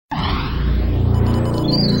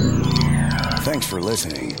Thanks for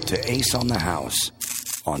listening to Ace on the House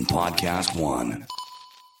on Podcast One.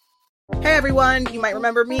 Hey everyone, you might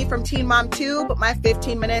remember me from Teen Mom 2, but my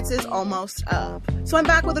 15 minutes is almost up. So I'm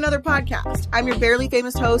back with another podcast. I'm your barely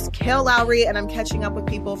famous host, Kale Lowry, and I'm catching up with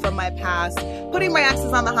people from my past, putting my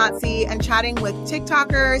exes on the hot seat, and chatting with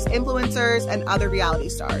TikTokers, influencers, and other reality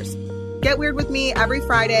stars. Get weird with me every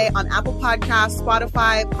Friday on Apple Podcasts,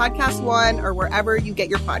 Spotify, Podcast One, or wherever you get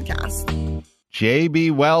your podcasts.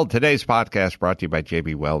 JB Weld. Today's podcast brought to you by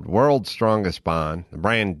JB Weld, world's strongest bond. The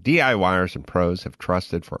brand DIYers and pros have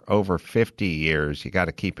trusted for over 50 years. You got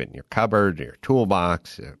to keep it in your cupboard, your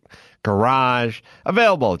toolbox, your garage.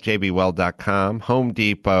 Available at jbweld.com, Home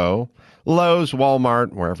Depot, Lowe's,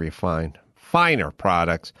 Walmart, wherever you find finer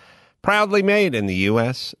products. Proudly made in the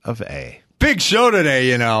U.S. of A. Big show today,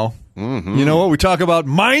 you know. Mm-hmm. You know what? We talk about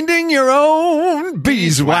minding your own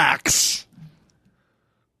beeswax.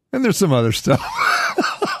 And there's some other stuff.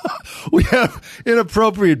 We have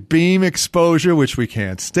inappropriate beam exposure, which we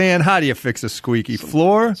can't stand. How do you fix a squeaky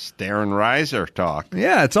floor? Stair and riser talk.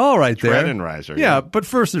 Yeah, it's all right there. Tread and riser. Yeah, but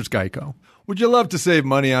first there's Geico. Would you love to save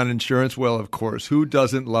money on insurance? Well, of course. Who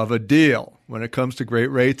doesn't love a deal? When it comes to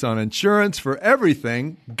great rates on insurance for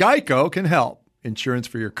everything, Geico can help. Insurance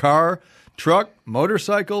for your car, truck,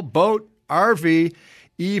 motorcycle, boat, RV,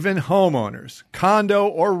 even homeowners, condo,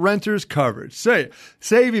 or renters coverage.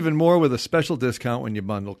 Save even more with a special discount when you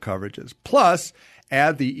bundle coverages. Plus,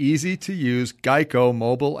 add the easy-to-use Geico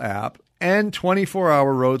mobile app and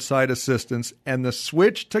 24-hour roadside assistance, and the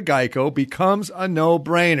switch to Geico becomes a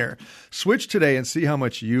no-brainer. Switch today and see how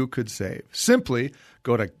much you could save. Simply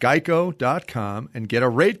go to geico.com and get a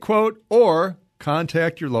rate quote or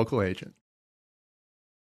contact your local agent.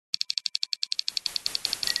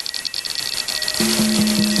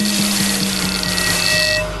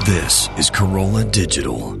 This is Corolla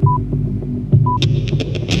Digital. A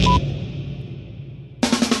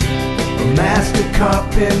master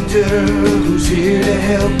carpenter who's here to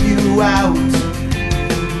help you out.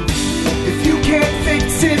 If you can't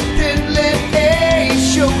fix it, then let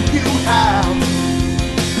Ace show you how.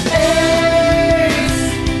 Ace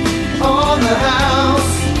on the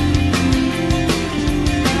house.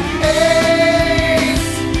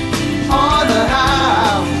 Ace on the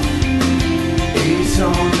house. Ace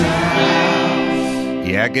on the house.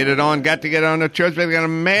 Yeah, get it on. Got to get on the church. They got a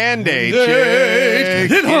mandate.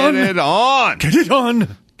 Get it on. Get it on. Get it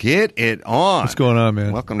on. Get it on. What's going on,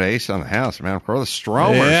 man? Welcome to Ace on the House, man. For all the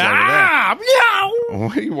Stromers Yeah. over there.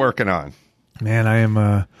 What are you working on? Man, I am,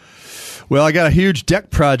 well, I got a huge deck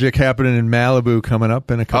project happening in Malibu coming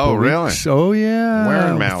up in a couple of weeks. Really? Oh, yeah. Where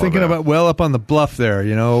in Malibu? Thinking about, well, up on the bluff there,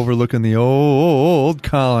 you know, overlooking the old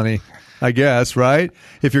colony, I guess, right?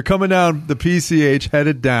 If you're coming down the PCH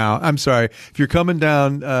headed down, if you're coming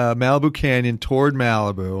down Malibu Canyon toward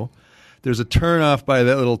Malibu, there's a turnoff by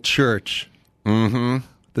that little church. Mm-hmm.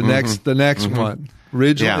 The next one.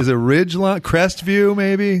 Ridge, Yeah. Is it Ridgeline? Crestview,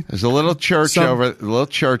 maybe? There's a little church over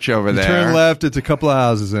there. Turn left, it's a couple of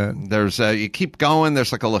houses in. There's you keep going.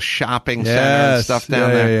 There's like a little shopping center and stuff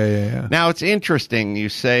down there. Yeah. Now it's interesting. You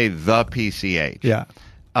say the PCH. Yeah.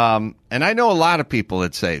 And I know a lot of people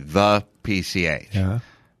that say the PCH. Yeah.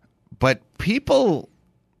 But people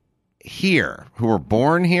here who were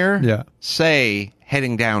born here say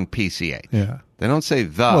heading down PCH. Yeah. They don't say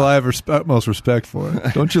the. Well, I have utmost respect for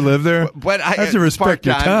it. Don't you live there? But I have to respect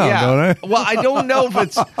your town, don't I? Well, I don't know if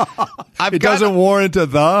it's. It doesn't warrant a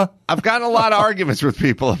the. I've gotten a lot of arguments with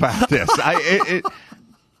people about this. I've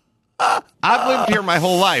lived here my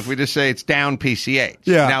whole life. We just say it's down PCH.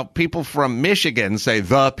 Yeah. Now, people from Michigan say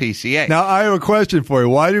the PCH. Now, I have a question for you.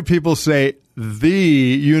 Why do people say the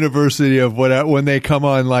University of what when they come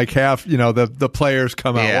on like half, you know, the players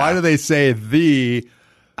come out? Yeah. Why do they say the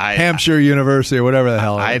Hampshire University or whatever the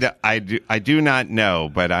hell it is? I do not know,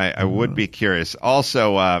 but I would be curious.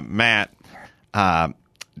 Also, Matt Fondelier,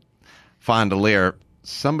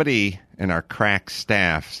 somebody in our crack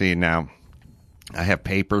staff, see now, I have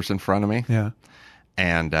papers in front of me. Yeah.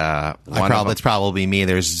 And it's probably me.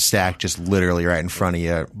 There's a stack just literally right in front of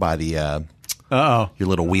you by the your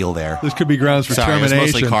little wheel there. This could be grounds for Sorry, termination.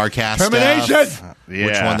 It's mostly CarCast termination. stuff. Yeah.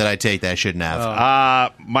 Which one did I take that I shouldn't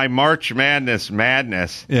have? My March Madness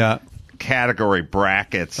category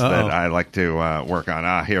brackets that I like to work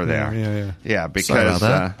on. Here they are. Yeah, because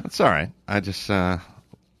it's all right. I just I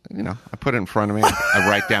put it in front of me. I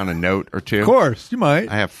write down a note or two. Of course, you might.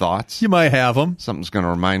 I have thoughts. You might have them. Something's going to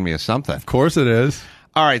remind me of something. Of course it is.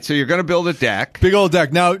 All right, so you're going to build a deck. Big old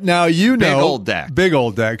deck. Now you know. Big old deck. Big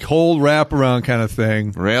old deck. Whole wraparound kind of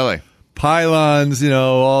thing. Really? pylons,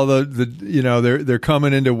 all the they're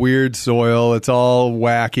coming into weird soil. It's all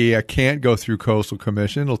wacky. I can't go through Coastal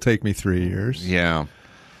Commission. It'll take me 3 years. Yeah.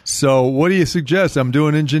 So what do you suggest? I'm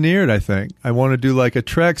doing engineered, I think. I want to do like a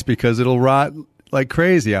Trex because it'll rot like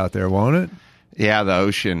crazy out there, won't it? Yeah, the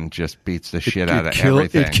ocean just beats the shit out of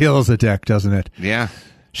everything. It kills the deck, doesn't it? Yeah.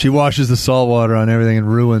 She washes the salt water on everything and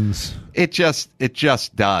ruins. It just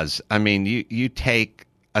does. I mean, you take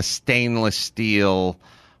a stainless steel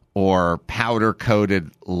or powder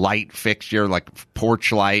coated light fixture like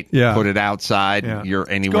porch light, put it outside, you're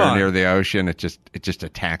anywhere near the ocean, it just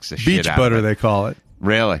attacks the shit out of it. Beach butter, they call it.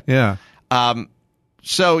 Really? Yeah.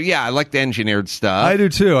 So yeah, I like the engineered stuff. I do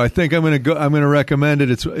too. I think I'm going to recommend it.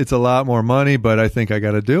 It's a lot more money, but I think I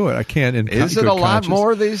got to do it. I can't. Is it a lot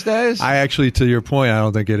more these days? I actually, to your point, I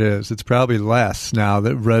don't think it is. It's probably less now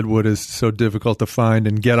that redwood is so difficult to find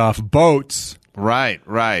and get off boats.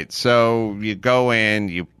 Right. So you go in,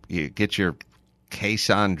 you get your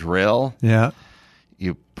caisson drill. Yeah.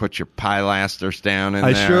 You put your pilasters down in there.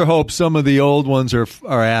 I sure hope some of the old ones are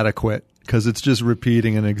adequate because it's just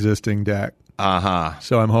repeating an existing deck. Uh-huh.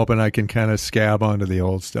 So I'm hoping I can kind of scab onto the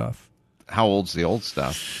old stuff. How old's the old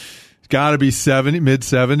stuff? It's got to be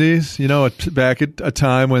mid-70s, back at a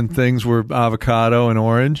time when things were avocado and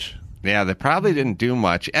orange. Yeah, they probably didn't do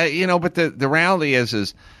much. But the reality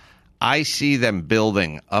is I see them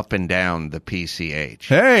building up and down the PCH.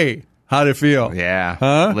 Hey, how'd it feel? Yeah.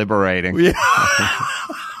 Huh? Liberating. Yeah.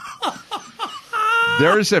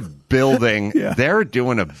 There's a building. Yeah. They're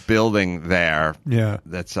doing a building there. Yeah.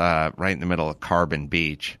 That's right in the middle of Carbon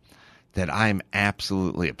Beach that I'm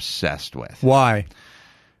absolutely obsessed with. Why?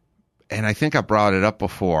 And I think I brought it up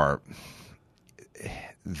before.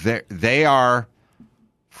 They are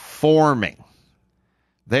forming.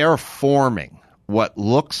 They are forming what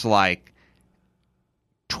looks like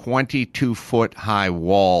 22-foot high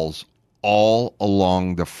walls all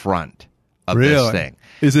along the front of this thing.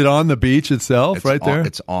 Is it on the beach itself, right there?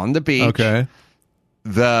 It's on the beach. Okay.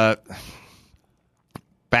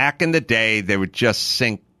 Back in the day, they would just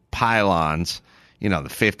sink pylons, the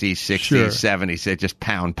 50s, 60s, Sure. 70s. They just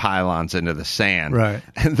pound pylons into the sand. Right.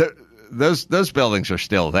 And those buildings are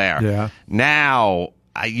still there. Yeah. Now,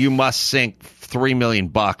 you must sink $3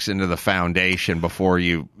 million into the foundation before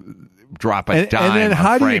you drop a dime and then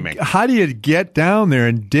on framing. How do you get down there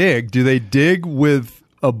and dig? Do they dig with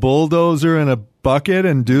a bulldozer and a bucket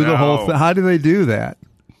and do the whole thing? How do they do that?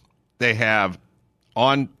 They have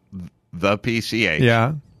on the PCH.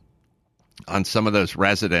 Yeah. On some of those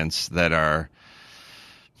residents that are,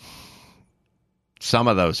 some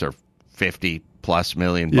of those are $50+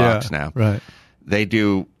 million now. Right. They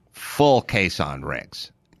do full caisson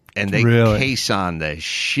rigs, and they caisson the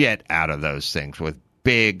shit out of those things with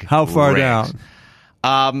big. How far rigs.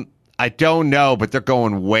 down? I don't know, but they're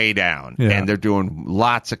going way down, Yeah. and they're doing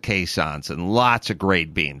lots of caissons and lots of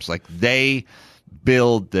grade beams. Like, they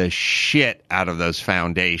build the shit out of those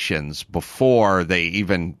foundations before they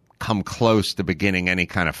even come close to beginning any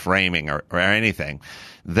kind of framing or anything.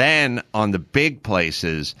 Then on the big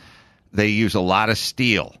places, they use a lot of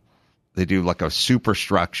steel. They do like a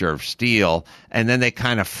superstructure of steel, and then they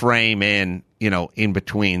kind of frame in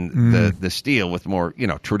between the steel with more,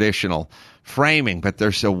 traditional framing. But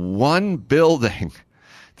there's one building,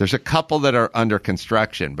 there's a couple that are under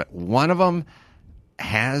construction, but one of them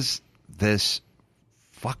has this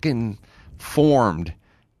fucking formed.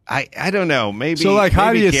 I don't know. Maybe so. Like,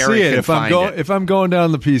 how do you Gary see it? If I'm going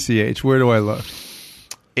down the PCH, where do I look?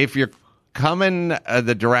 If you're coming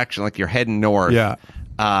the direction, like you're heading north,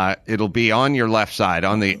 it'll be on your left side,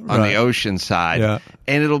 on the ocean side,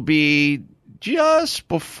 and it'll be just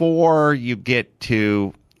before you get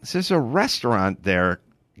to. There's a restaurant there,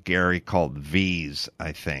 Gary, called V's,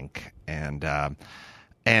 I think, and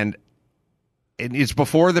it's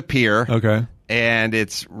before the pier. Okay. And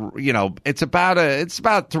it's it's about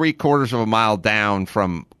 3/4 of a mile down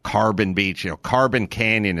from Carbon Beach. Carbon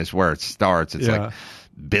Canyon is where it starts. It's like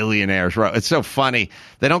Billionaire's Row. It's so funny.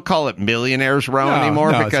 They don't call it Millionaire's Row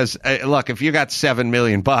anymore because look, if you got $7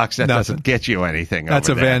 million, that doesn't get you anything. That's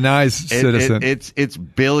a Van Nuys citizen. It's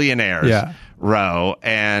Billionaire's Row,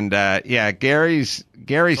 and Gary's so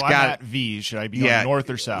got I'm at V. Should I be going north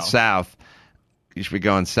or south? South. You should be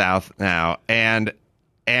going south now, and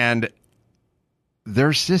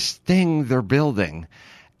there's this thing they're building,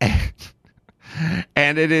 and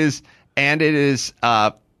it is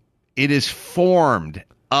formed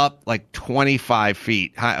up like 25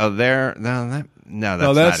 feet high. Oh, there, that's not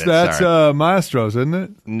it. That's Maestro's, isn't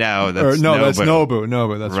it? No, that's Nobu. That's Nobu.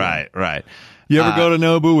 Nobu. That's right. You ever go to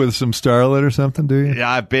Nobu with some starlet or something? Do you? Yeah,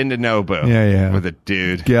 I've been to Nobu. Yeah. With a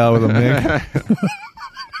dude, gal with a mink.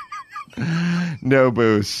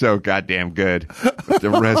 Nobu's so goddamn good. The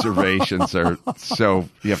reservations are so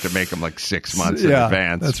you have to make them like 6 months in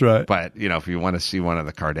advance. That's right. But if you want to see one of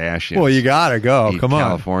the Kardashians, well, you gotta go. Come on,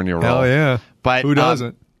 California roll. Hell yeah! But who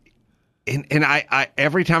doesn't? And I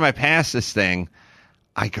every time I pass this thing,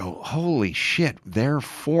 I go, holy shit! They're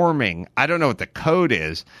forming. I don't know what the code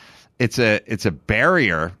is. It's a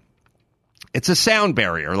barrier. It's a sound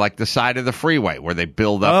barrier, like the side of the freeway where they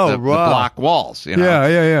build up the block walls.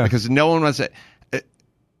 Yeah. Because no one wants it.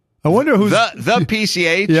 I wonder who's the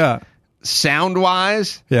PCH. Yeah, sound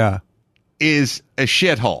wise. Yeah, is a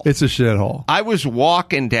shithole. It's a shithole. I was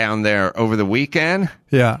walking down there over the weekend.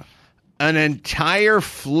 Yeah, an entire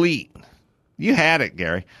fleet. You had it,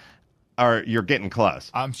 Gary. Or you're getting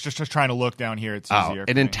close. I'm just trying to look down here. It's easier.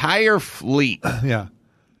 An entire fleet. Yeah,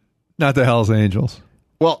 not the Hells Angels.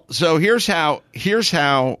 Well, so here's how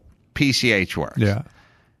PCH works. Yeah.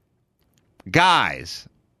 Guys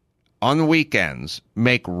on the weekends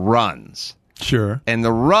make runs. Sure. And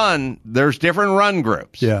there's different run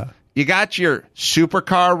groups. Yeah. You got your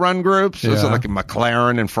supercar run groups. Those are like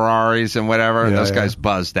McLaren and Ferraris and whatever. And those guys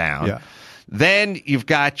buzz down. Yeah. Then you've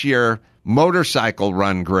got your motorcycle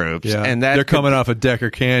run groups. Yeah. And they're coming off a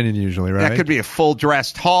Decker Canyon usually, right? That could be a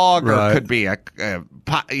full-dressed hog, or it could be a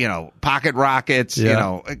pocket rockets,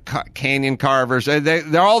 canyon carvers.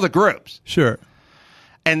 They're all the groups. Sure.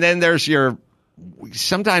 And then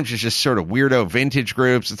sometimes it's just sort of weirdo vintage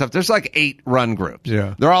groups and stuff. There's like 8 run groups.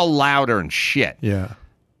 Yeah. They're all louder and shit. Yeah.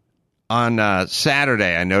 On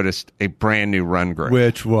Saturday, I noticed a brand new run group.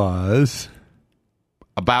 Which was?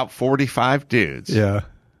 About 45 dudes. Yeah.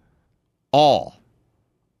 All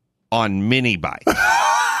on mini bikes.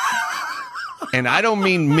 And I don't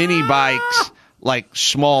mean mini bikes like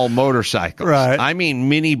small motorcycles. Right. I mean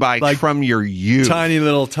mini bikes like from your youth. Tiny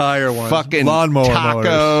little tire ones. Fucking lawnmower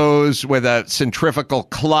tacos motors. with a centrifugal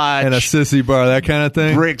clutch. And a sissy bar, that kind of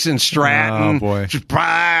thing? Briggs and Stratton. Oh, boy.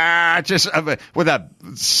 Just with a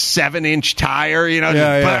 7-inch tire,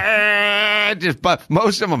 but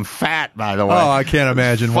most of them fat, by the way. Oh, I can't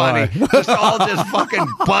imagine why. Just all just fucking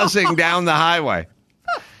buzzing down the highway.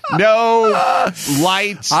 No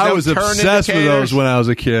lights. I no was turn obsessed with indicators. those when I was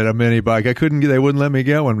a kid. A mini bike. They wouldn't let me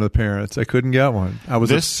get one with the parents. I couldn't get one. I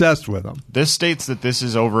was obsessed with them. This states that this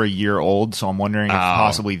is over a year old, so I'm wondering if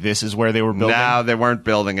possibly this is where they were building. No, they weren't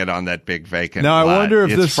building it on that big vacant Now, lot. I wonder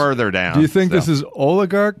if it's further down. Do you think this is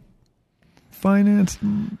oligarch financed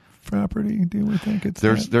property? Do we think it's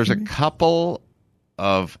there's a couple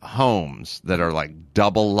of homes that are like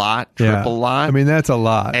double lot, triple lot. I mean, that's a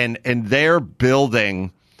lot. And they're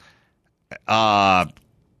building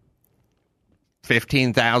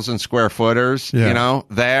 15,000 square footers,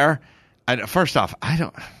 there. And first off, I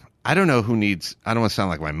don't know who needs, I don't want to sound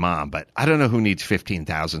like my mom, but I don't know who needs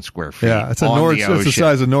 15,000 square feet. Yeah, it's it's the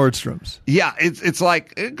size of Nordstrom's. Yeah, it's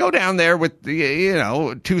like go down there with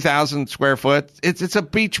 2,000 square foot. It's a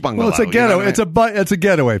beach bungalow. Well, it's a getaway. It's a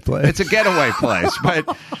getaway place. It's a getaway place,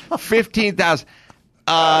 but 15,000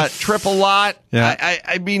 triple lot. Yeah.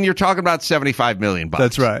 I mean, you're talking about $75 million.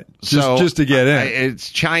 That's right. Just to get in. It's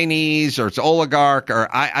Chinese or it's oligarch or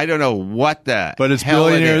I don't know what the. But it's hell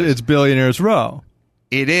billionaire. It is. It's Billionaires Row.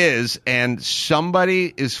 It is, and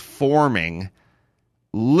somebody is forming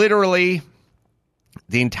literally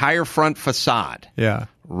the entire front facade. Yeah.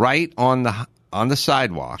 Right on the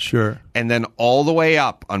sidewalk. Sure. And then all the way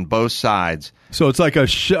up on both sides. So it's like a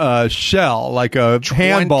shell, like a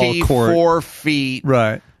handball court. 24 feet.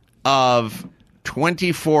 Right. Of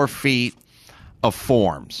 24 feet of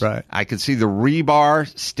forms. Right. I could see the rebar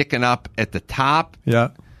sticking up at the top. Yeah.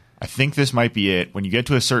 I think this might be it. When you get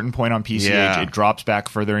to a certain point on PCH, it drops back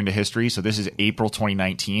further into history. So this is April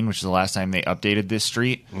 2019, which is the last time they updated this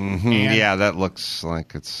street. Mm-hmm. Yeah, that looks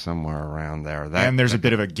like it's somewhere around there. And there's a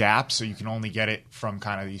bit of a gap, so you can only get it from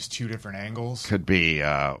kind of these two different angles. Could be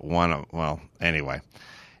anyway.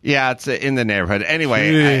 Yeah, it's in the neighborhood. Anyway,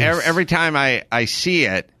 every time I see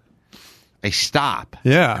it, I stop.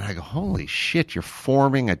 Yeah. And I go, holy shit, you're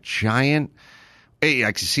forming a giant... Hey,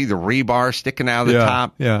 I can see the rebar sticking out of the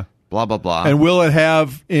top. Yeah. Blah, blah, blah. And will it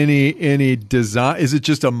have any design? Is it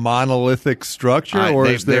just a monolithic structure, or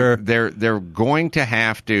is there? They're going to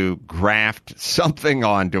have to graft something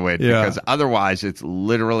onto it because otherwise it's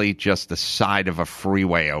literally just the side of a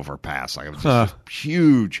freeway overpass. Like it's just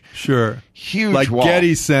huge, huge, like wall.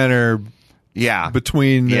 Getty Center. Yeah,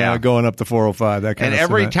 between going up the 405. That kind and of. And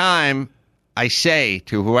every cement. time I say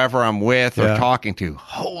to whoever I'm with or talking to,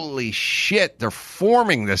 "Holy shit, they're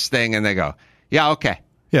forming this thing," and they go, "Yeah, okay."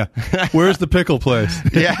 Yeah. Where's the pickle place?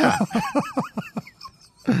 Yeah.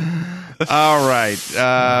 All right.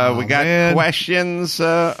 We got questions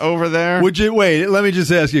over there. Would you wait? Let me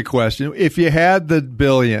just ask you a question. If you had the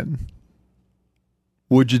billion,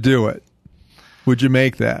 would you do it? Would you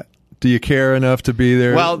make that? Do you care enough to be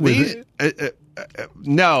there? Well,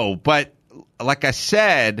 no, but like I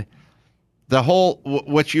said,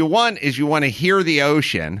 what you want is you want to hear the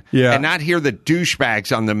ocean and not hear the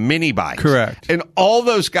douchebags on the mini bikes. Correct. And all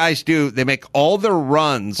those guys do, they make all their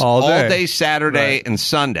runs all day Saturday and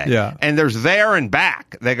Sunday. Yeah. And there's there and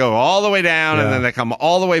back. They go all the way down and then they come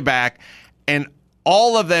all the way back. And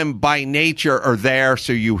all of them by nature are there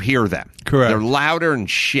so you hear them. Correct. They're louder and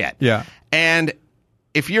shit. Yeah. And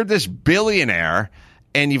if you're this billionaire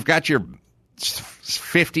and you've got your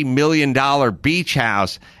 $50 million beach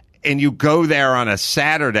house and you go there on a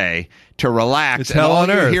Saturday to relax, it's and hell all on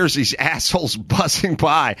you earth. hear is these assholes buzzing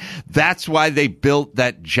by. That's why they built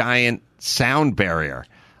that giant sound barrier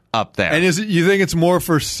up there. And you think it's more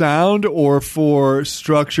for sound or for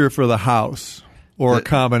structure for the house, or a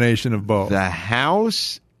combination of both? The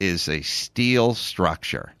house is a steel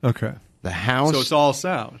structure. Okay. The house. So it's all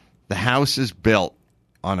sound. The house is built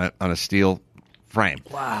on a steel frame.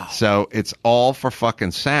 Wow. So it's all for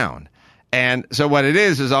fucking sound. And so what it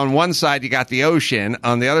is on one side you got the ocean,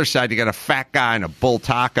 on the other side you got a fat guy and a bull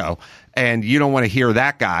taco, and you don't want to hear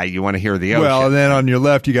that guy, you want to hear the ocean. Well, and then on your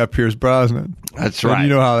left you got Pierce Brosnan. That's right. And you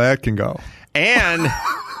know how that can go. And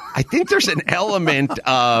I think there's an element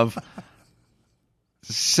of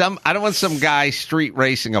I don't want some guy street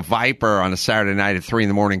racing a Viper on a Saturday night at 3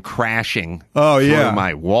 a.m. crashing through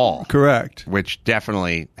my wall. Correct. Which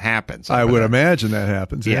definitely happens. I would imagine that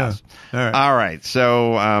happens. Yes. Yeah. All right.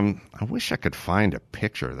 So I wish I could find a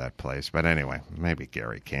picture of that place. But anyway, maybe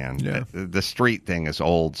Gary can. Yeah. The street thing is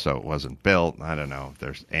old, so it wasn't built. I don't know if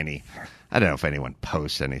there's any. I don't know if anyone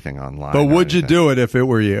posts anything online. But would you do it if it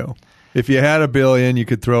were you? If you had $1 billion, you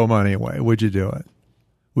could throw money away. Would you do it?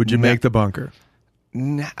 Would you make the bunker?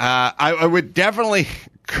 I would definitely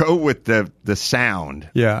go with the sound.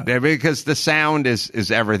 Yeah. Because the sound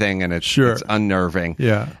is everything, and it's unnerving.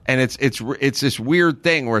 Yeah. And it's this weird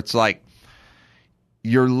thing where it's like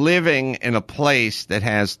you're living in a place that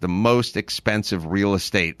has the most expensive real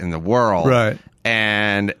estate in the world. Right.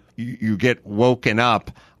 And you get woken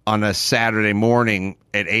up on a Saturday morning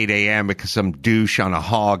at 8 a.m. because some douche on a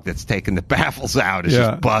hog that's taking the baffles out is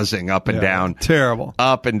just buzzing up and down. Terrible.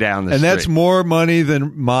 Up and down the street. And that's more money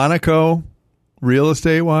than Monaco, real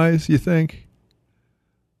estate-wise, you think?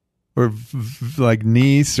 Or like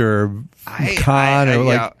Nice or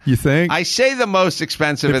Cannes, you think? I say the most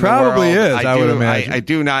expensive it in the world. It probably is, I would imagine. I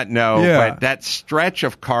do not know, but that stretch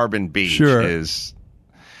of Carbon Beach is...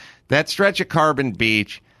 That stretch of Carbon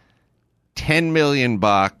Beach... $10 million.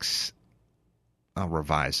 I'll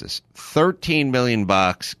revise this. $13 million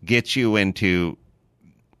gets you into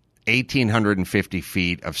 1,850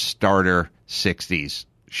 feet of starter 60s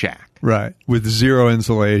shack. Right. With zero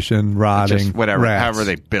insulation, rotting, just whatever, rats. however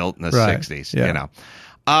they built in the 60s. You know.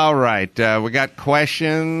 All right. We got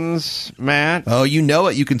questions, Matt? Oh, you know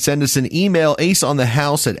it. You can send us an email,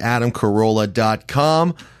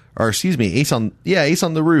 aceonthehouse@adamcarolla.com. Or excuse me,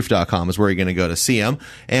 aceontheroof.com is where you're going to go to see them.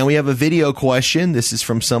 And we have a video question. This is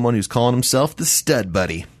from someone who's calling himself the Stud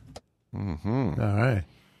Buddy. Mm-hmm. All right.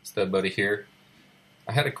 Stud Buddy here.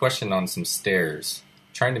 I had a question on some stairs.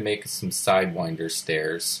 Trying to make some Sidewinder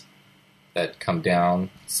stairs that come down,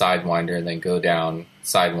 Sidewinder, and then go down,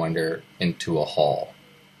 Sidewinder, into a hall.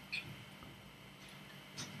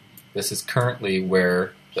 This is currently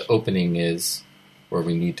where the opening is, where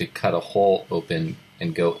we need to cut a hole open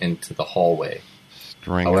and go into the hallway.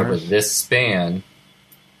 Stringers. However, this span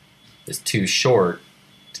is too short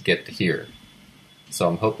to get to here. So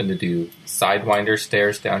I'm hoping to do Sidewinder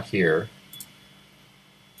stairs down here.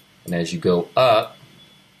 And as you go up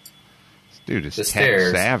the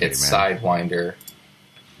stairs, savvy, it's man. Sidewinder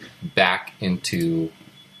back into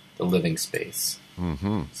the living space.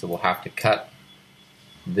 Mm-hmm. So we'll have to cut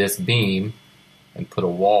this beam and put a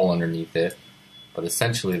wall underneath it. But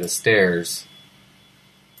essentially the stairs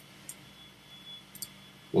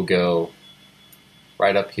will go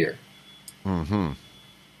right up here. Mm-hmm.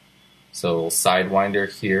 So Sidewinder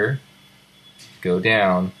here, go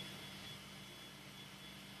down,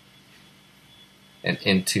 and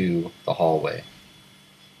into the hallway.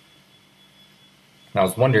 And I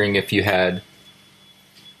was wondering if you had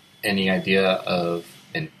any idea of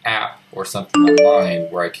an app or something online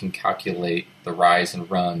where I can calculate the rise and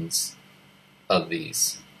runs of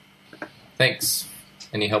these. Thanks.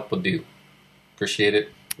 Any help would do. Appreciate it.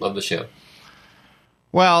 Love the show.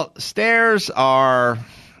 Well, stairs are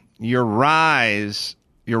your risers.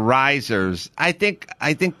 I think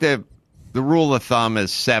the the rule of thumb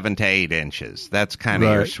is 7 to 8 inches. That's kind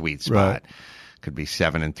of your sweet spot. Right. Could be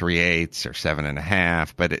 7 3/8 or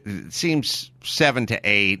 7.5, but it seems 7 to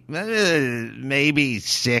 8, maybe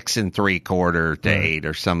 6 3/4 to 8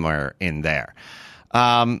 or somewhere in there.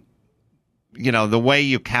 The way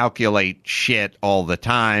you calculate shit all the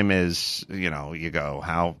time is, you go,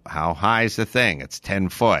 how high is the thing? It's 10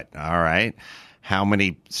 foot. All right. How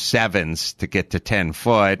many sevens to get to 10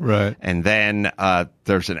 foot? Right. And then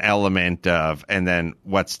there's an element of, and then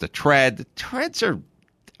what's the tread? The treads are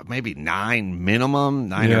maybe 9 minimum,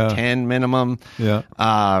 9 or 10 minimum. Yeah.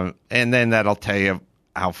 And then that'll tell you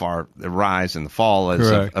how far the rise and the fall is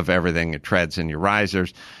of everything, your treads and your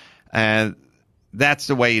risers. And that's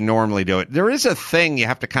the way you normally do it. There is a thing you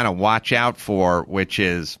have to kind of watch out for, which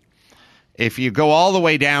is if you go all the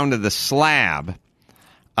way down to the slab,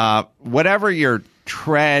 whatever your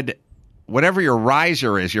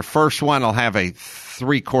riser is, your first one will have a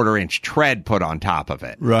 3/4 inch tread put on top of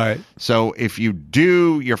it. Right. So if you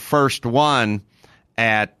do your first one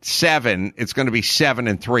at 7, it's going to be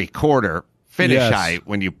 7 3/4 finish height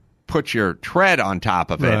when you put your tread on top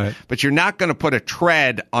of it. Right. But you're not going to put a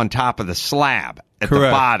tread on top of the slab at Correct.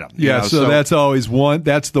 the bottom. Yeah, so that's always one.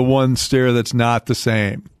 That's the one stair that's not the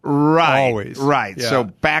same. Right. Always. Right. Yeah. So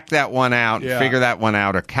back that one out, Yeah. figure that one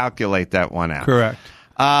out, or calculate that one out. Correct.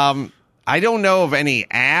 I don't know of any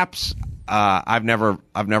apps. I've never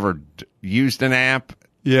used an app.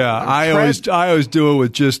 Yeah, I always do it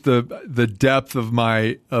with just the depth of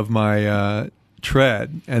my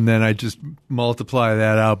tread, and then I just multiply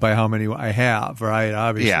that out by how many I have. Right,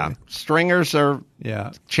 obviously. Yeah, stringers are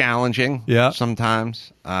challenging.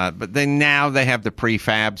 Sometimes, but they have the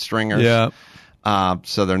prefab stringers. Yeah.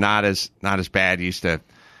 So they're not as bad. You used to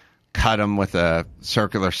cut them with a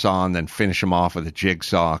circular saw and then finish them off with a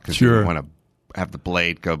jigsaw because you want to have the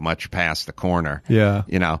blade go much past the corner. Yeah.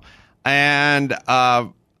 And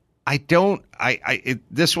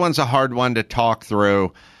this one's a hard one to talk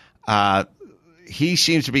through. He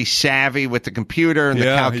seems to be savvy with the computer and the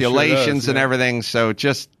calculations and everything. So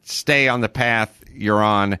just stay on the path you're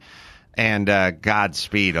on, and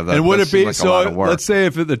Godspeed. And would it be so? Let's say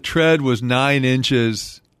if the tread was 9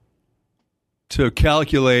 inches to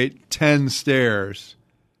calculate 10 stairs,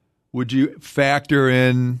 would you factor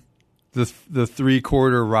in the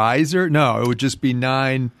 3/4 riser? No, it would just be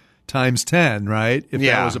 9 times 10, right? If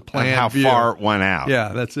that was a planned and how view. far it went out. Yeah,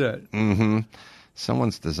 that's it. Mm-hmm.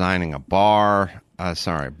 Someone's designing a barn,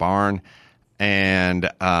 and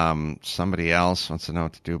somebody else wants to know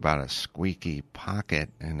what to do about a squeaky pocket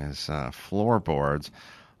in his floorboards.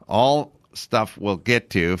 All stuff we'll get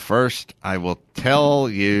to. First, I will tell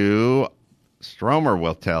you, Stromer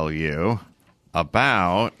will tell you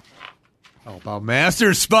about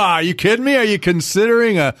Master Spa. Are you kidding me? Are you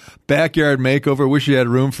considering a backyard makeover? Wish you had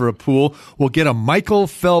room for a pool? Well, get a Michael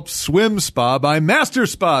Phelps Swim Spa by Master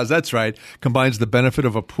Spas. That's right. Combines the benefit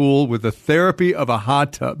of a pool with the therapy of a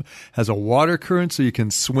hot tub. Has a water current so you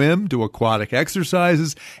can swim, do aquatic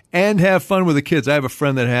exercises, and have fun with the kids. I have a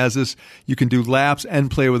friend that has this. You can do laps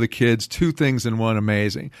and play with the kids. 2 things in one.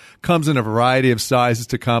 Amazing. Comes in a variety of sizes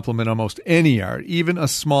to complement almost any yard, even a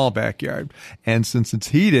small backyard. And since it's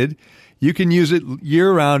heated, you can use it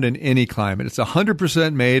year-round in any climate. It's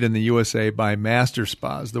 100% made in the USA by Master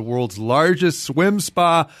Spas, the world's largest swim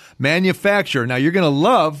spa manufacturer. Now, you're going to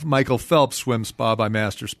love Michael Phelps Swim Spa by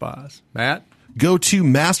Master Spas. Matt? Go to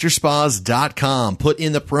masterspas.com. Put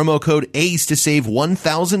in the promo code ACE to save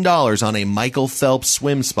 $1,000 on a Michael Phelps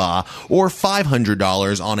swim spa or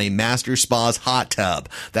 $500 on a Master Spas hot tub.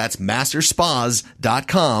 That's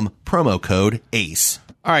masterspas.com, promo code ACE.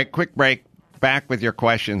 All right, quick break. Back with your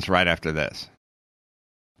questions right after this.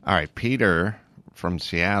 All right, Peter from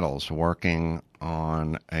Seattle's working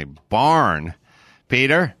on a barn.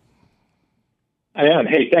 Peter? I am.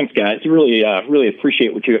 Hey, thanks, guys. Really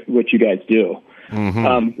appreciate what you guys do.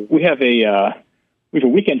 Mm-hmm. We have a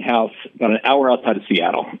weekend house about an hour outside of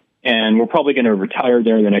Seattle, and we're probably going to retire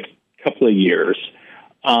there in the next couple of years.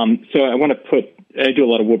 So I do a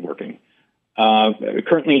lot of woodworking.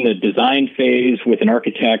 Currently in the design phase with an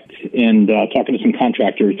architect and talking to some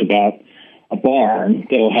contractors about a barn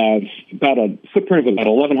that'll have about a footprint of about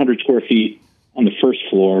 1,100 square feet on the first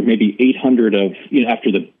floor, maybe 800 of,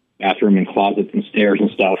 after the bathroom and closets and stairs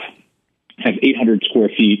and stuff, have 800 square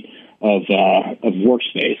feet of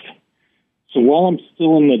workspace. So while I'm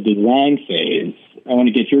still in the design phase, I want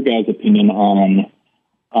to get your guys' opinion on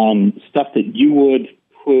stuff that you would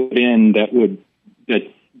put in that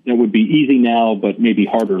would be easy now, but maybe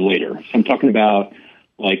harder later. So I'm talking about,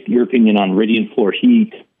 like, your opinion on radiant floor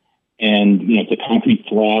heat, and it's a concrete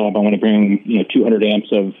slab. I want to bring 200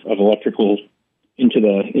 amps of electrical into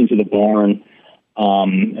the barn.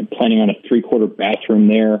 I'm planning on a 3/4 bathroom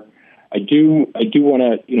there. I do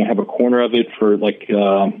want to have a corner of it for like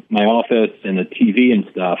my office and the TV and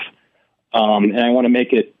stuff. And I want to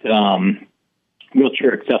make it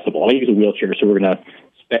wheelchair accessible. I use a wheelchair, so we're going to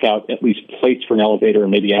spec out at least plates for an elevator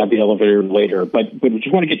and maybe add the elevator later. But we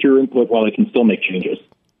just want to get your input while I can still make changes.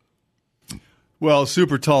 Well,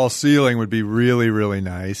 super tall ceiling would be really, really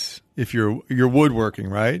nice if you're woodworking,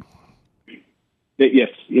 right? Yes,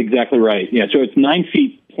 exactly right. Yeah, so it's 9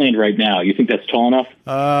 feet planned right now. You think that's tall enough?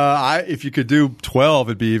 If you could do 12,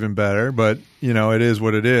 it'd be even better. But it is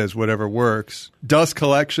what it is. Whatever works. Dust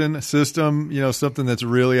collection system. Something that's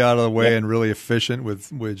really out of the way and really efficient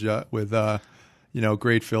with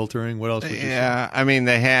great filtering. What else would you say? Yeah, I mean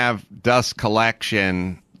they have dust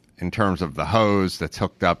collection in terms of the hose that's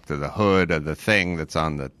hooked up to the hood of the thing that's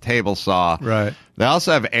on the table saw. Right. They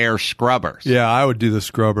also have air scrubbers. Yeah, I would do the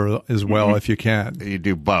scrubber as well if you can. You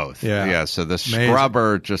do both. Yeah. So the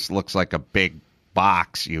scrubber just looks like a big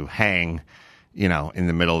box you hang, in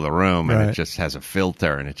the middle of the room, and it just has a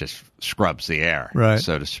filter, and it just scrubs the air,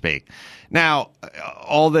 so to speak. Now,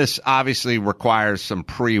 all this obviously requires some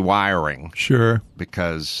pre-wiring. Sure.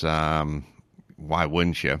 Because why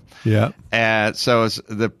wouldn't you? Yeah. So it's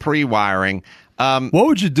the pre-wiring. What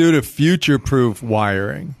would you do to future-proof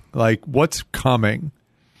wiring? Like, what's coming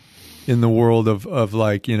in the world of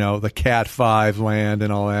the Cat 5 land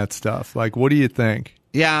and all that stuff? Like, what do you think?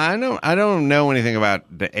 Yeah, I don't know anything about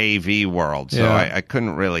the AV world, so I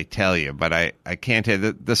couldn't really tell you. But I can't tell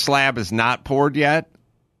you. The slab is not poured yet?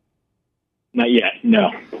 Not yet,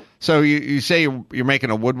 no. So you say you're making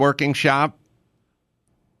a woodworking shop?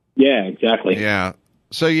 Yeah, exactly. Yeah.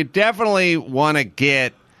 So you definitely want to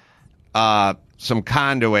get some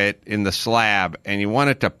conduit in the slab, and you want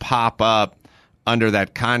it to pop up under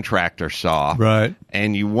that contractor saw. Right.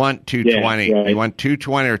 And you want 220. Yeah, right. You want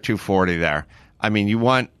 220 or 240 there. I mean, you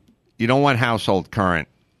don't want household current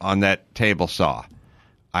on that table saw.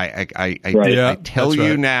 I tell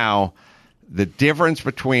you now, the difference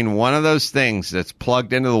between one of those things that's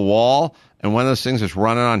plugged into the wall and one of those things that's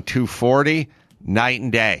running on 240, night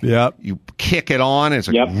and day. Yep. You kick it on, it's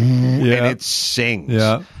like, and it sings.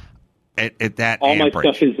 Yeah. At that all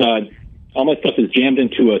amperage. All my stuff is jammed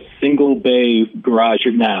into a single bay garage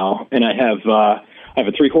now, and I have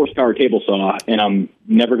a 3 horsepower table saw, and I'm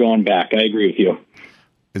never going back. I agree with you.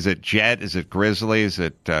 Is it Jet? Is it Grizzly? Is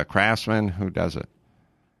it Craftsman? Who does it?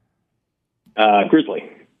 Grizzly.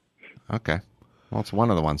 Okay. Well, it's one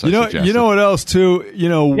of the ones I suggested. You know what else, too?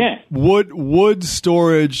 Wood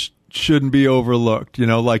storage shouldn't be overlooked.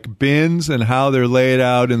 Like bins and how they're laid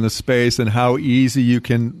out in the space and how easy you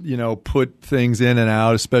can, put things in and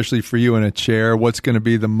out, especially for you in a chair. What's going to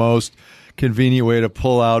be the most convenient way to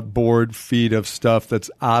pull out board feet of stuff that's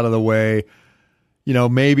out of the way,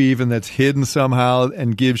 maybe even that's hidden somehow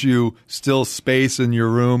and gives you still space in your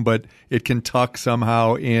room, but it can tuck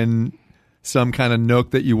somehow in some kind of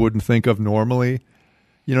nook that you wouldn't think of normally.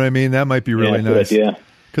 You know what I mean? That might be really nice. Yeah.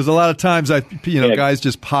 Because a lot of times, guys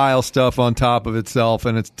just pile stuff on top of itself,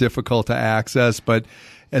 and it's difficult to access. But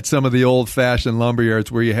at some of the old-fashioned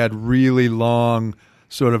lumberyards where you had really long,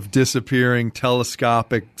 sort of disappearing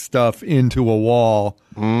telescopic stuff into a wall,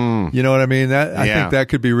 you know what I mean? I think that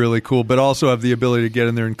could be really cool. But also have the ability to get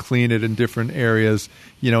in there and clean it in different areas.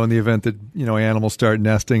 In the event that animals start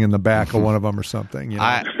nesting in the back of one of them or something.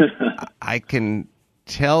 I can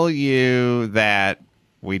tell you that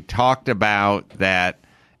we talked about that.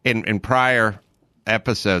 In prior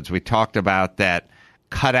episodes, we talked about that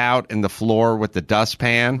cutout in the floor with the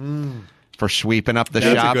dustpan for sweeping up the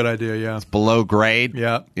shop. That's a good idea, yeah. It's below grade.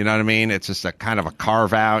 Yeah. You know what I mean? It's just a kind of a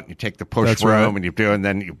carve out. You take the push broom and you do, and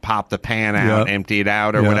then you pop the pan out, empty it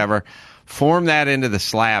out or whatever. Form that into the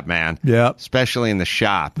slab, man. Yeah. Especially in the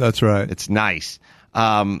shop. That's right. It's nice.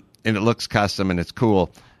 And it looks custom and it's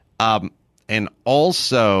cool. And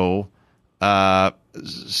also,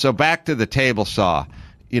 so back to the table saw.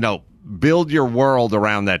 Build your world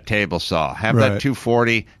around that table saw. Have that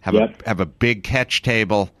 240. Have a big catch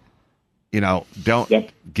table. Don't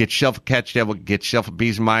get yourself a catch table. Get yourself a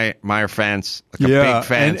Bees-Meyer fence. Like a big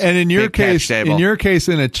fence. And in your case,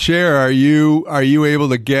 in a chair, are you able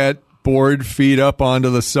to get board feet up onto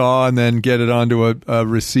the saw and then get it onto a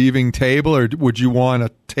receiving table, or would you want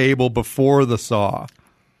a table before the saw?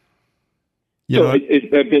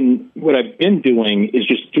 What I've been doing is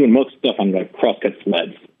just doing most stuff on like crosscut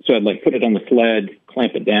sleds. So I'd put it on the sled,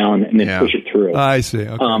 clamp it down, and then push it through. I see.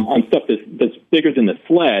 Okay. On stuff that's bigger than the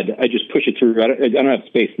sled, I just push it through. I don't have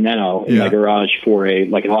space now in my garage for an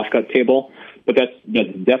offcut table, but that's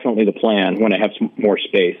definitely the plan when I have some more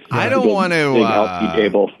space. I don't want to. Big LP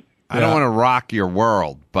table. I don't want to rock your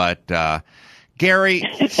world, but Gary,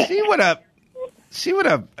 see what a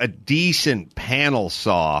decent panel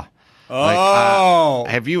saw.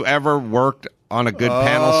 Have you ever worked on a good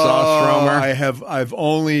panel saw, Stromer? I've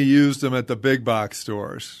only used them at the big box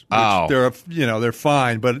stores. They're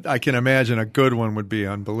fine, but I can imagine a good one would be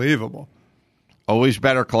unbelievable. Always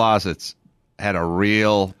Better Closets had a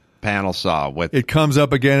real panel saw with it comes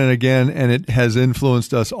up again and again, and it has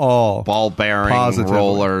influenced us all. Ball bearing positively.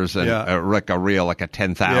 Rollers and a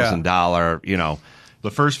 $10,000.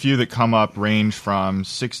 The first few that come up range from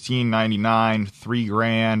 $1,699,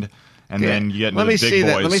 $3,000, and then you get into the big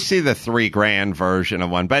boys. Let me see the $3,000 version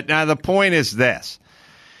of one. But now the point is this: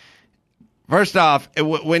 first off,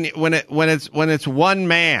 when it's one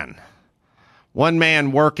man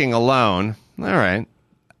working alone, all right.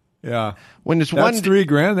 Yeah. When it's that's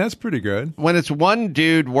 $3,000, that's pretty good. When it's one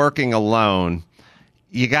dude working alone,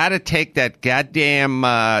 you got to take that goddamn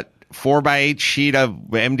 4x8 sheet of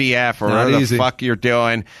MDF or whatever the fuck you're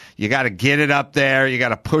doing. You got to get it up there. You got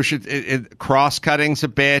to push it. Cross-cutting's a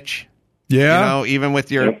bitch. Yeah. Even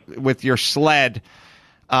with your sled,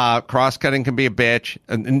 cross-cutting can be a bitch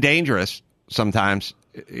and dangerous sometimes.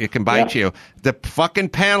 It can bite you. The fucking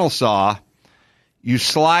panel saw, you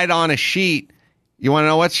slide on a sheet. You want to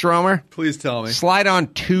know what, Stromer? Please tell me. Slide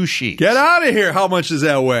on 2 sheets. Get out of here. How much does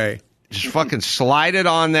that weigh? Just fucking slide it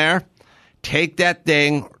on there. Take that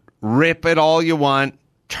thing, rip it all you want,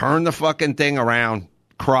 turn the fucking thing around,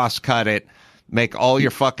 cross-cut it, make all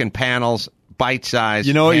your fucking panels bite-sized.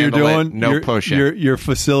 You know what you're doing? No pushing. You're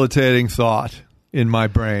facilitating thought in my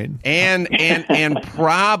brain. And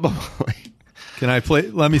probably... Can I play?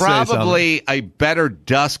 Let me say something. Probably a better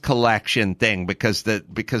dust collection thing because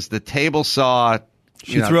the table saw...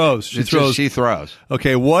 She throws.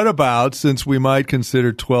 Okay, what about, since we might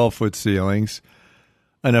consider 12-foot ceilings,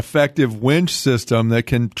 an effective winch system that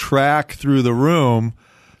can track through the room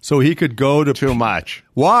so he could go to... Too much.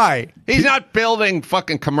 Why? He's not building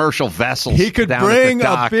fucking commercial vessels. He could bring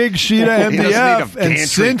a big sheet of MDF and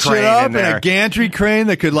cinch it up in a gantry crane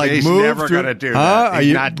that could move through. He's never going to do that.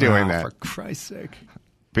 He's not doing that. For Christ's sake.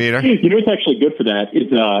 Peter? You know what's actually good for that is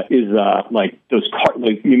like those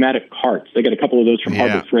like pneumatic carts. They got a couple of those from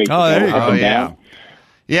Harbor Freight. Oh, there you go. Down.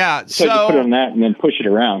 Yeah. So you put it on that and then push it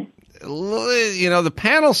around. The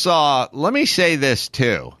panel saw, let me say this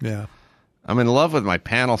too. Yeah. I'm in love with my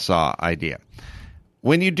panel saw idea.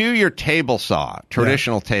 When you do your table saw,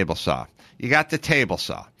 traditional table saw, you got the table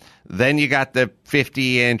saw. Then you got the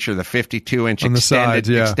 50-inch or the 52-inch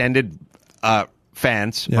extended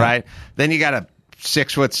fence, right? Then you got a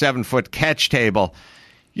 6-foot, 7-foot catch table.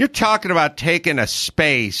 You're talking about taking a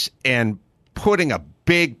space and putting a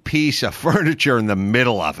big piece of furniture in the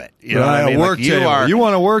middle of it. You know what I mean? A work table. You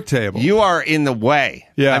want a work table. You are in the way.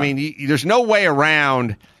 Yeah. I mean, there's no way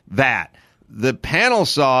around that. The panel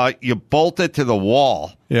saw, you bolt it to the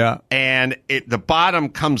wall. Yeah. And the bottom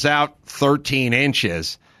comes out 13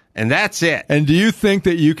 inches, and that's it. And do you think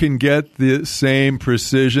that you can get the same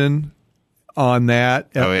precision on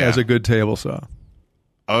that as a good table saw?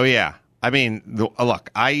 Oh, yeah. I mean, look,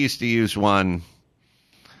 I used to use one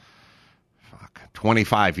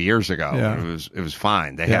 25 years ago. Yeah. It was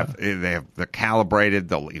fine. They're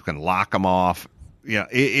calibrated. You can lock them off.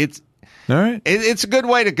 It's all right. It's a good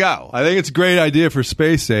way to go. I think it's a great idea for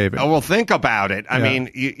space saving. Oh, well, think about it. I mean,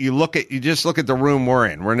 you just look at the room we're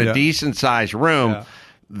in. We're in a decent sized room. Yeah.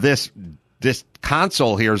 This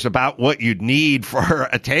console here is about what you'd need for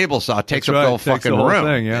a table saw. It takes up the whole fucking room.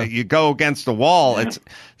 Thing, You go against the wall. It's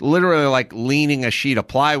literally like leaning a sheet of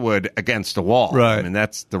plywood against the wall. Right. I mean,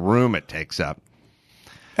 that's the room it takes up.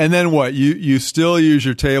 And then what? You still use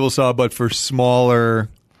your table saw, but for smaller,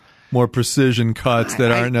 more precision cuts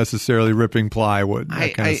that aren't necessarily ripping plywood.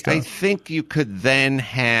 That kind of stuff. I think you could then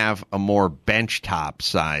have a more benchtop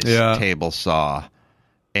size table saw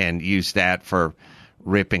and use that for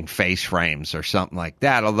ripping face frames or something like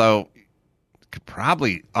that. Although, could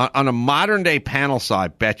probably on a modern day panel saw, I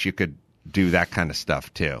bet you could do that kind of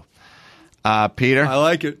stuff too. Peter, I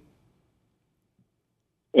like it.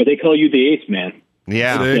 Well, they call you the ace man.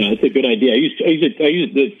 Yeah, it's a good idea. I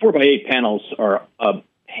use the 4x8 panels are a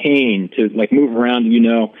pain to move around.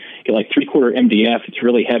 Get like 3/4 MDF. It's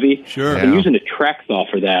really heavy. Sure. I'm using a track saw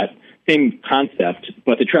for that. Same concept,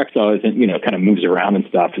 but the track saw isn't, kind of moves around and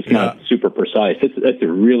stuff. It's not super precise. That's a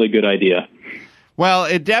really good idea. Well,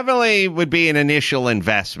 it definitely would be an initial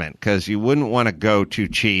investment because you wouldn't want to go too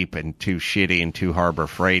cheap and too shitty and too Harbor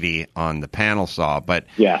Freighty on the panel saw. But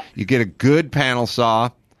you get a good panel saw.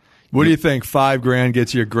 What do you think? $5,000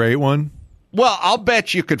 gets you a great one? Well, I'll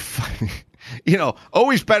bet you could.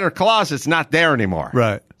 Always Better Closet's not there anymore.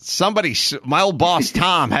 Right. my old boss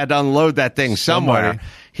Tom had to unload that thing somewhere.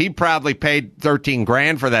 He probably paid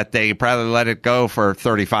 $13,000 for that thing. He probably let it go for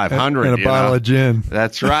 $3,500 and a bottle of gin.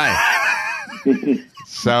 That's right.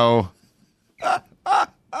 So you're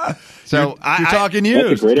talking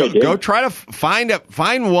used. Go try to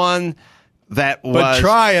find one that was. But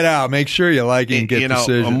try it out. Make sure you like it and get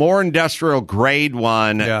decision. A more industrial grade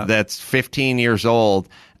one that's 15 years old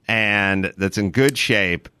and that's in good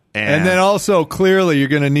shape. And then also, clearly, you're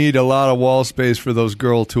going to need a lot of wall space for those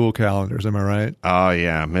girl tool calendars. Am I right? Oh,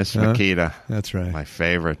 yeah. Miss Makita. That's right. My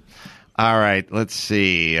favorite. All right. Let's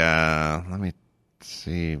see. Let me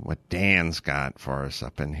see what Dan's got for us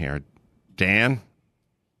up in here. Dan?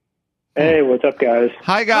 Hey, what's up, guys?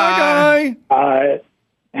 Hi, guy.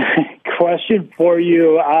 Question for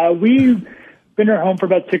you. We've been in our home for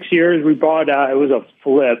about 6 years. We bought, it was a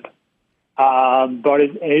flip. But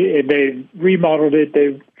they remodeled it.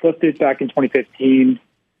 They flipped it back in 2015,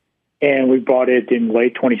 and we bought it in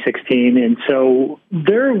late 2016. And so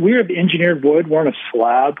we have engineered wood. We're on a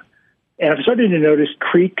slab, and I've started to notice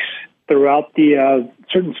creaks throughout the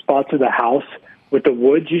certain spots of the house with the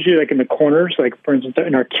woods, usually like in the corners, like for instance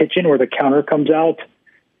in our kitchen where the counter comes out.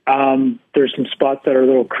 There's some spots that are a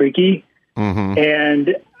little creaky,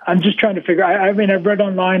 and I'm just trying to figure. I mean, I've read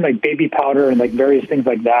online like baby powder and like various things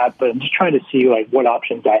like that, but I'm just trying to see like what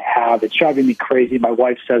options I have. It's driving me crazy. My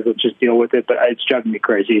wife says let's just deal with it, but it's driving me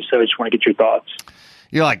crazy. So I just want to get your thoughts.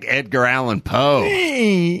 You're like Edgar Allan Poe.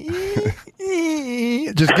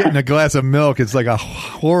 Just getting a glass of milk. It's like a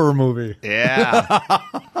horror movie. Yeah.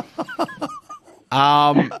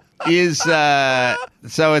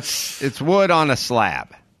 So it's wood on a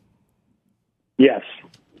slab. Yes.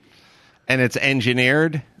 And it's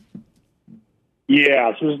engineered.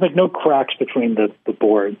 Yeah, so there's like no cracks between the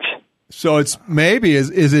boards. So it's maybe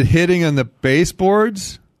is it hitting on the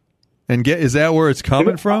baseboards? And is that where it's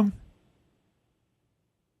coming from?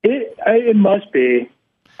 It must be.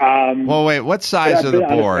 Well, wait. What size are the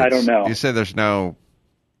boards? I don't know. You said there's no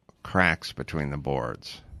cracks between the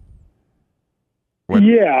boards.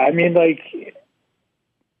 Yeah, I mean, like,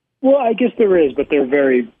 well, I guess there is, but they're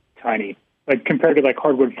very tiny. Like compared to like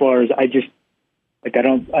hardwood floors, I think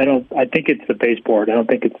it's the baseboard. I don't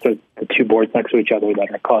think it's the two boards next to each other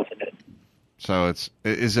that are causing it. So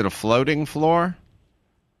is it a floating floor?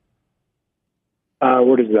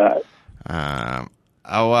 What is that?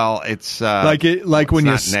 It's like when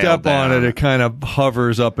you step on it, it kind of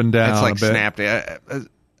hovers up and down. It's like a bit. snapped.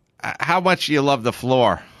 How much do you love the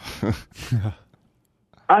floor?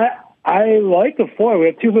 I like the floor. We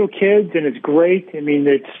have two little kids, and it's great. I mean,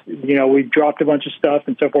 it's we dropped a bunch of stuff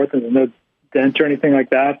and so forth, and there's no dent or anything like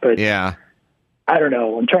that. But yeah, I don't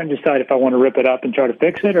know. I'm trying to decide if I want to rip it up and try to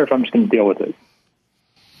fix it, or if I'm just going to deal with it.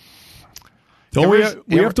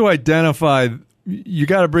 We have to identify. You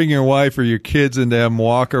got to bring your wife or your kids in to have them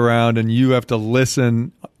walk around, and you have to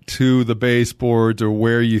listen to the baseboards or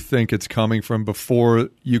where you think it's coming from before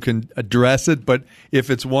you can address it. But if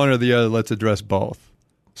it's one or the other, let's address both.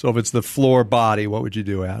 So if it's the floor body, what would you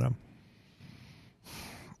do, Adam?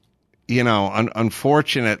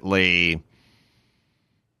 Unfortunately,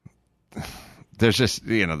 there's just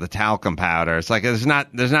the talcum powder. It's like there's not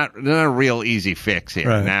a real easy fix here.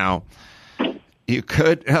 Right. Now, you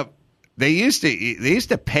could they used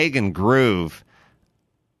to Pagan Groove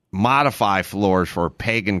modify floors for a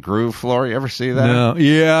Pagan Groove floor. You ever see that? No.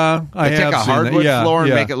 Yeah, I have take a seen hardwood that. floor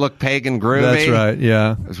and make it look Pagan Groovy. That's right.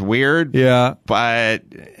 Yeah, it's weird. Yeah,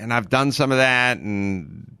 and I've done some of that,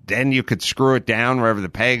 and then you could screw it down wherever the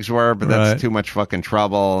pegs were, but that's too much fucking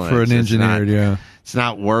trouble for an engineer. It's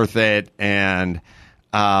not worth it, and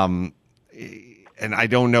I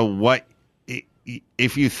don't know what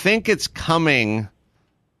if you think it's coming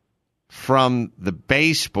from the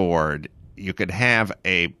baseboard. You could have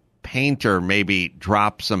a painter maybe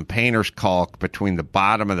drop some painter's caulk between the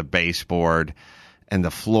bottom of the baseboard and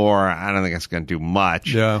the floor. I don't think it's going to do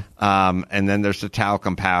much. Yeah. And then there's the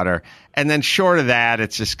talcum powder. And then short of that,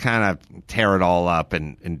 it's just kind of tear it all up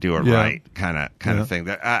and do it right kind of thing.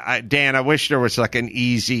 Dan, I wish there was like an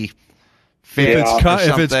easy fix.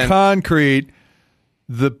 If it's concrete,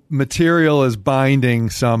 the material is binding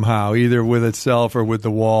somehow, either with itself or with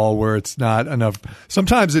the wall where it's not enough.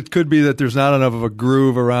 Sometimes it could be that there's not enough of a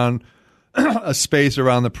groove around a space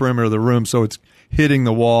around the perimeter of the room, so it's hitting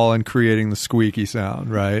the wall and creating the squeaky sound,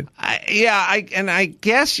 right? I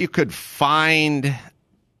guess you could find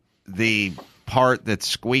the part that's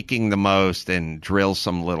squeaking the most and drill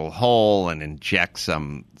some little hole and inject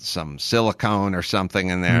some silicone or something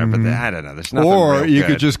in there. But I don't know. There's nothing Or real you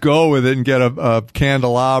good. could just go with it and get a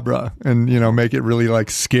candelabra and, make it really like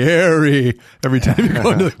scary every time you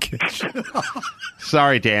go into the kitchen.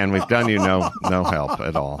 Sorry, Dan. We've done you no help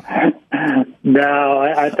at all. No,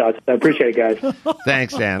 I thought so. I appreciate it, guys.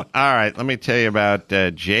 Thanks, Dan. All right, let me tell you about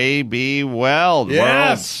J.B. Weld, Yes.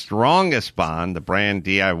 world's strongest bond. The brand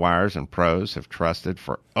DIYers and pros have trusted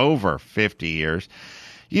for over 50 years.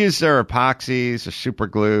 Use their epoxies, their super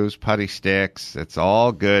glues, putty sticks. It's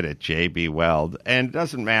all good at J.B. Weld, and it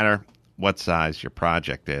doesn't matter what size your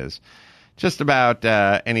project is. Just about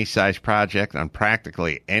any size project on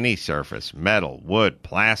practically any surface: metal, wood,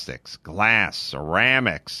 plastics, glass,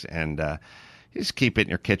 ceramics, and you just keep it in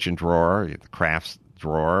your kitchen drawer, the crafts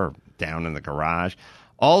drawer, down in the garage.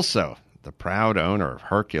 Also, the proud owner of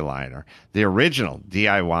Herculiner, the original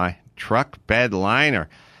DIY truck bed liner.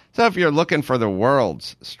 So if you're looking for the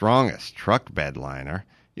world's strongest truck bed liner,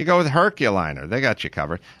 you go with Herculiner. They got you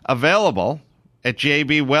covered. Available at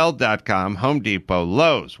jbweld.com, Home Depot,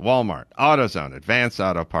 Lowe's, Walmart, AutoZone, Advanced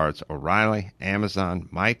Auto Parts, O'Reilly, Amazon,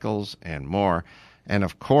 Michaels, and more. And,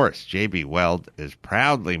 of course, JB Weld is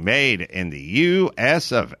proudly made in the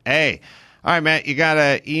U.S. of A. All right, Matt, you got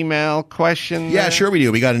an email question? Yeah, sure we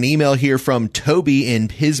do. We got an email here from Toby in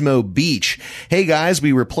Pismo Beach. Hey, guys,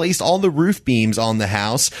 we replaced all the roof beams on the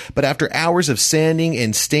house, but after hours of sanding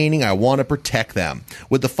and staining, I want to protect them.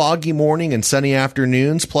 With the foggy morning and sunny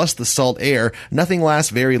afternoons, plus the salt air, nothing lasts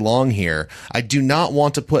very long here. I do not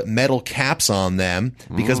want to put metal caps on them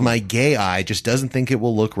because my gay eye just doesn't think it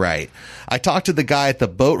will look right. I talked to the guy at the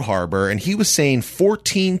boat harbor, and he was saying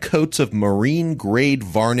 14 coats of marine-grade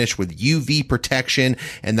varnish with UV protection,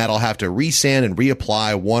 and that I'll have to resand and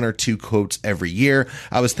reapply 1 or 2 coats every year.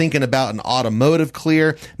 I was thinking about an automotive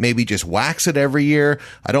clear, maybe just wax it every year.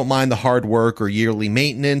 I don't mind the hard work or yearly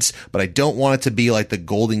maintenance, but I don't want it to be like the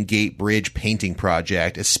Golden Gate Bridge painting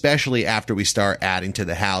project, especially after we start adding to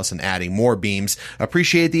the house and adding more beams.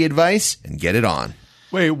 Appreciate the advice and get it on.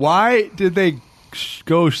 Wait, why did they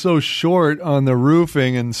go so short on the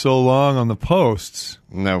roofing and so long on the posts?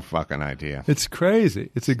 No fucking idea. It's crazy.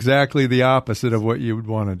 It's exactly the opposite of what you would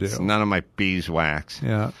want to do. It's none of my beeswax.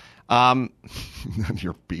 Yeah. None of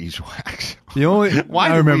your beeswax. The only Why I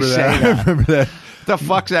did remember we that. say that? I remember that. What the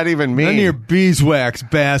fuck's that even mean? None of your beeswax,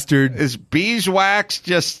 bastard. Is beeswax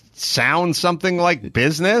just sound something like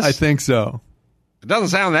business? I think so. It doesn't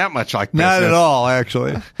sound that much like business. Not at all,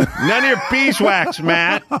 actually. None of your beeswax,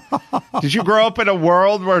 Matt. Did you grow up in a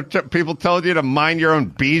world where people told you to mind your own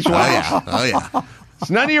beeswax? Oh, yeah.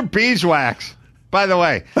 It's none of your beeswax. By the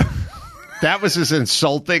way, that was as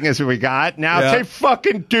insulting as we got. Now say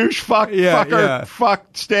fucking douche, fucker, fuck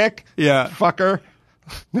stick. Yeah. Fucker.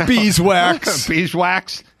 Beeswax.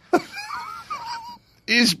 Beeswax.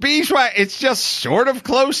 Is beeswax, it's just sort of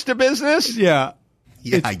close to business? Yeah.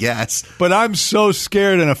 Yeah, I guess. But I'm so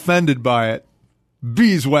scared and offended by it.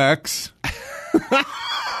 Beeswax.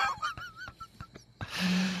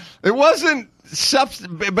 It wasn't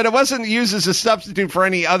but it wasn't used as a substitute for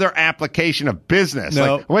any other application of business.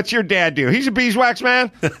 No. Like, what's your dad do? He's a beeswax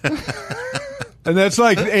man. And that's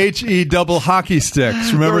like HE double hockey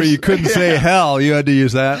sticks. Remember, you couldn't say hell. You had to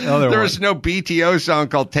use that other one. There was no BTO song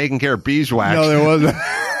called Taking Care of Beeswax. No, there wasn't.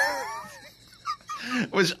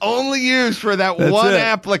 It was only used for that one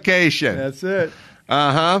application. That's it.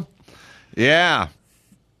 Uh-huh. Yeah.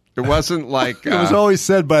 It wasn't like... It was always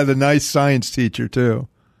said by the nice science teacher, too.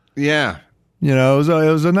 Yeah. It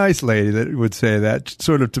was a nice lady that would say that,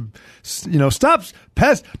 sort of to,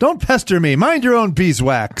 don't pester me. Mind your own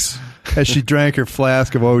beeswax. As she drank her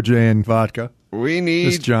flask of OJ and vodka. We need...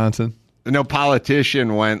 Miss Johnson. No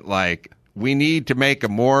politician went like, we need to make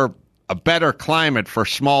a better climate for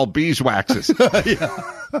small beeswaxes.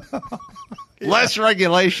 Less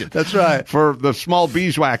regulation. That's right. For the small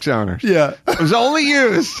beeswax owners. Yeah. It was only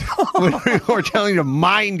used when we were telling you to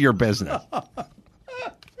mind your business.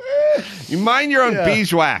 You mind your own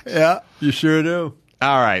beeswax. Yeah, you sure do.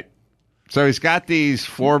 All right. So he's got these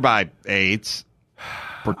 4x8s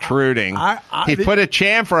protruding. He put a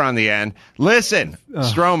chamfer on the end. Listen,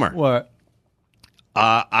 Stromer. What?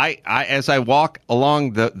 I as I walk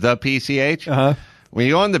along the PCH, when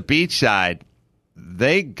you go on the beach side,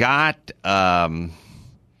 they got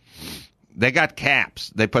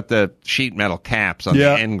caps. They put the sheet metal caps on the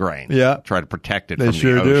end grain. Yeah, try to protect it from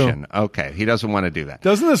the ocean. Do. Okay, he doesn't want to do that.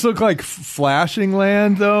 Doesn't this look like flashing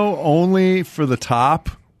land though? Only for the top.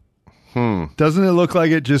 Doesn't it look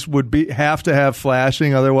like it just would have to have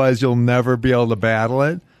flashing? Otherwise, you'll never be able to battle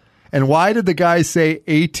it. And why did the guy say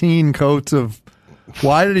 18 coats of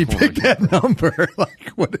Why did he pick that number?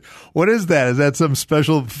 Like, what is that? Is that some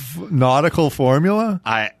special nautical formula?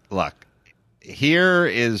 Look, here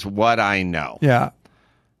is what I know. Yeah.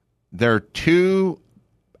 There are two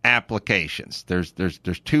applications. There's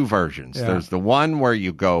two versions. Yeah. There's the one where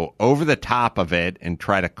you go over the top of it and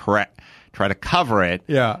try to cover it.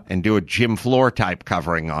 Yeah. And do a gym floor type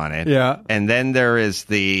covering on it. Yeah. And then there is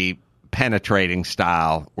the penetrating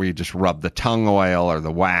style where you just rub the tongue oil or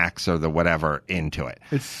the wax or the whatever into it.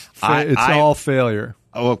 It's all failure.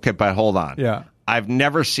 Okay, but hold on. Yeah. I've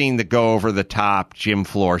never seen the go over the top gym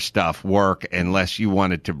floor stuff work unless you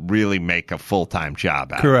wanted to really make a full-time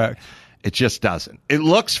job out of it. Correct. It just doesn't. It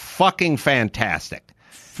looks fucking fantastic.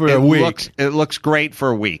 For a week. It looks great for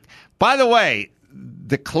a week. By the way,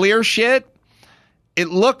 the clear shit, it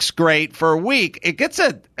looks great for a week. It gets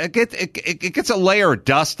a layer of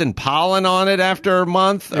dust and pollen on it after a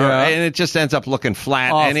month, and it just ends up looking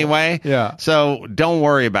flat anyway. Yeah. So don't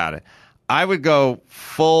worry about it. I would go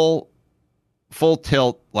full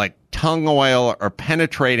tilt, like tongue oil or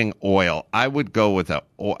penetrating oil. I would go with a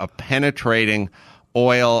penetrating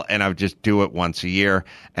oil, and I would just do it once a year,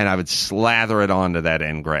 and I would slather it onto that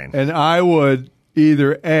end grain. And I would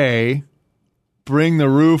either A, bring the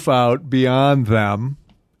roof out beyond them,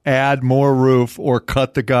 add more roof, or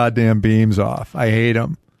cut the goddamn beams off. I hate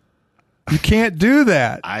them. You can't do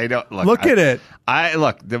that. I don't look at it.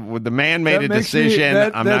 The man made a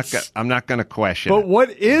decision. I'm not going to question. But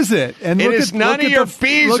what is it? And it is none of your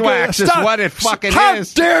beeswax. Is what it fucking is. How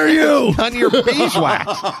dare you? None of your beeswax.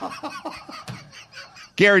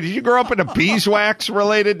 Gary, did you grow up in a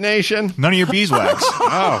beeswax-related nation? None of your beeswax.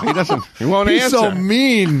 Oh, he doesn't. He won't He's answer. so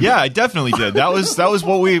mean. Yeah, I definitely did. That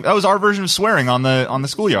was our version of swearing on the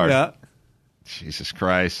schoolyard. Yeah. Jesus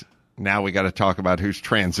Christ. Now we got to talk about who's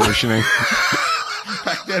transitioning.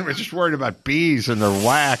 Back then, we're just worried about bees and their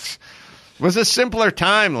wax. It was a simpler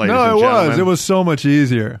time, ladies and gentlemen. It was so much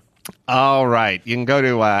easier. All right. You can go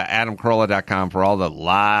to adamcarolla.com for all the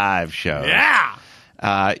live shows. Yeah.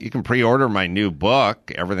 You can pre-order my new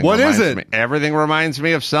book. What is it? Everything reminds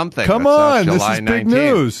me of something. Come on, this is big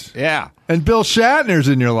news. Yeah. And Bill Shatner's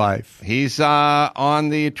in your life. He's on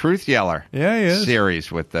the Truth Yeller he is.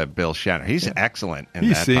 series with Bill Shatner. He's excellent in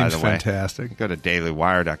he that, seems by the way. fantastic. Go to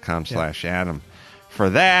dailywire.com/Adam for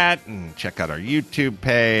that, and check out our YouTube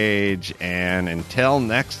page. And until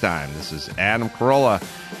next time, this is Adam Carolla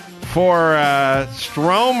for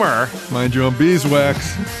Stromer. Mind your own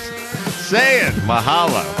beeswax. Saying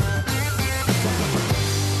mahalo.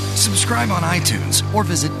 Subscribe on iTunes or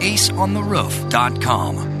visit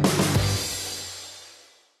aceontheroof.com.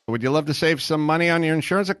 Would you love to save some money on your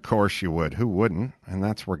insurance? Of course you would. Who wouldn't? And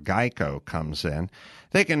that's where Geico comes in.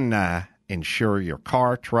 They can insure your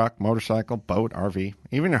car, truck, motorcycle, boat, RV,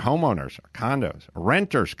 even your homeowners or condos, or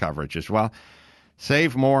renters coverage as well.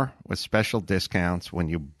 Save more with special discounts when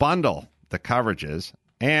you bundle the coverages,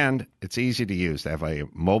 and it's easy to use. They have a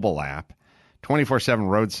mobile app, 24/7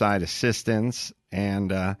 roadside assistance,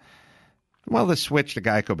 and the switch to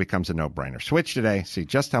Geico becomes a no-brainer. Switch today. See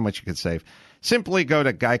just how much you could save. Simply go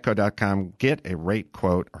to geico.com, get a rate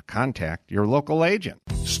quote, or contact your local agent.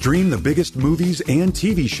 Stream the biggest movies and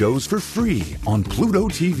TV shows for free on Pluto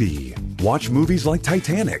TV. Watch movies like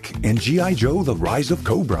Titanic and G.I. Joe: The Rise of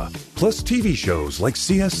Cobra, plus TV shows like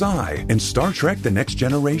CSI and Star Trek: The Next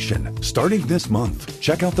Generation. Starting this month,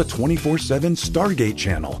 check out the 24/7 Stargate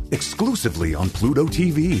channel exclusively on Pluto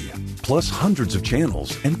TV. Plus hundreds of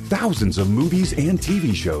channels and thousands of movies and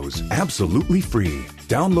TV shows absolutely free.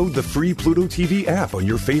 Download the free Pluto TV app on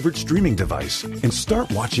your favorite streaming device and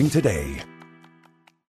start watching today.